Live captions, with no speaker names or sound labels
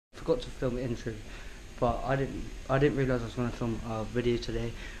forgot to film the intro, but I didn't realise I was going to film a video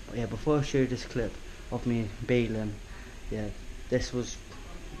today. But yeah, before I show you this clip of me bailing, yeah, it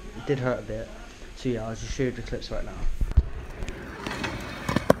did hurt a bit. So yeah, I'll just show you the clips right now.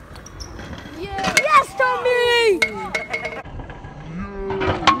 Yeah. Yes, Tommy!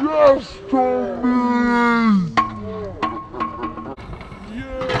 Yes, Tommy!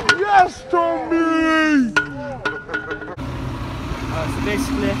 Yes, Tommy! So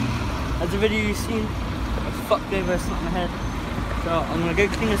basically, as the video you've seen, I fucked over, slapped my head. So I'm gonna go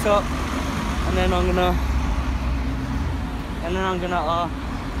clean this up, and then I'm gonna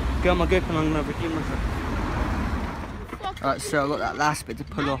go on my GoPro and I'm gonna redeem myself. Alright, so I got that last bit to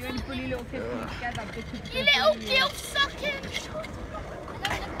pull off. You little gilf sucking!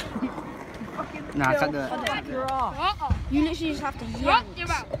 Nah, I can't do it. You literally just have to yank.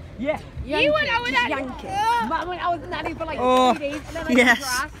 Yeah. You went out with that. Yank it. Man, when I was nanny for like 3 days and then I Yes,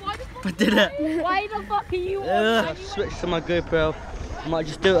 crashed. I did it. Why the fuck are you I switched to my GoPro. I might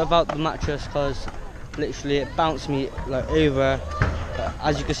just do it without the mattress because literally it bounced me like over.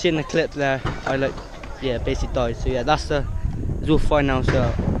 As you can see in the clip there, I basically died. So yeah, it's all fine now.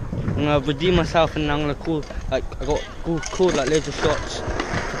 So I'm gonna redeem myself and I'm gonna call like loads of shots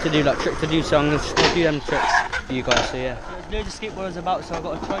to do like tricks to do. So I'm just gonna do them tricks for you guys. So yeah, there's loads of skateboarders about, so I've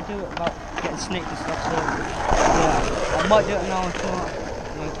got to try to do it without getting snaked and stuff. So yeah, I might do it now. If not,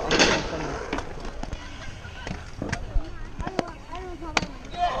 I'm gonna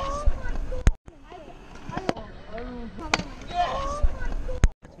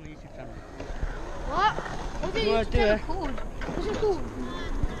What? What's You wanna do it? called? What's it called?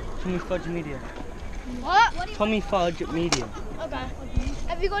 Tommy Fudge Media. What? Tommy Fudge Media. Okay.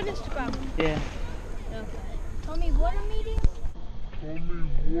 Have you got an Instagram? Yeah. Okay. Tommy, what a meeting?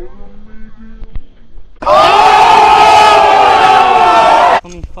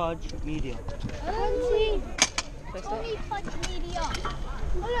 Tommy Fudge Media. Tommy Fudge Media.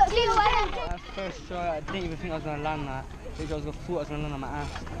 Oh look, First try, I didn't even think I was gonna land that. I thought I was gonna land on my ass.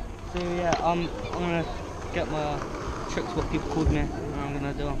 So yeah, I'm gonna get my tricks, what people called me, and I'm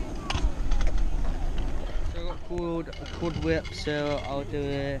gonna do them. So I got called whip, so I'll do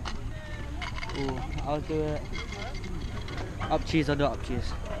it. Ooh, I'll do it. Up cheese, I'll do it up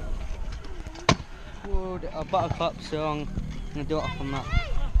cheese. Called a buttercup, so I'm gonna do it up on that.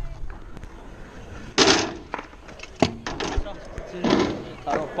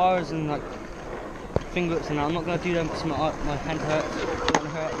 I got bars and like finger whips and that. I'm not gonna do them because my hand hurts. It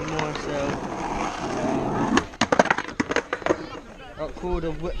doesn't hurt anymore, so I got called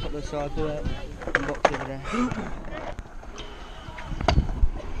a whip up there, so I'll do it and box over there.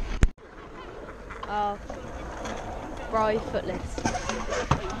 Bri footless.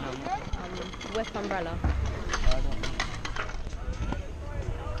 Whip umbrella.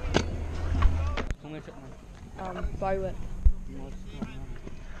 Bri whip.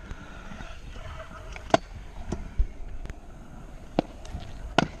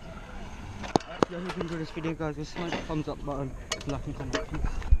 If you enjoyed this video, guys, just smash the thumbs up button, like and comment.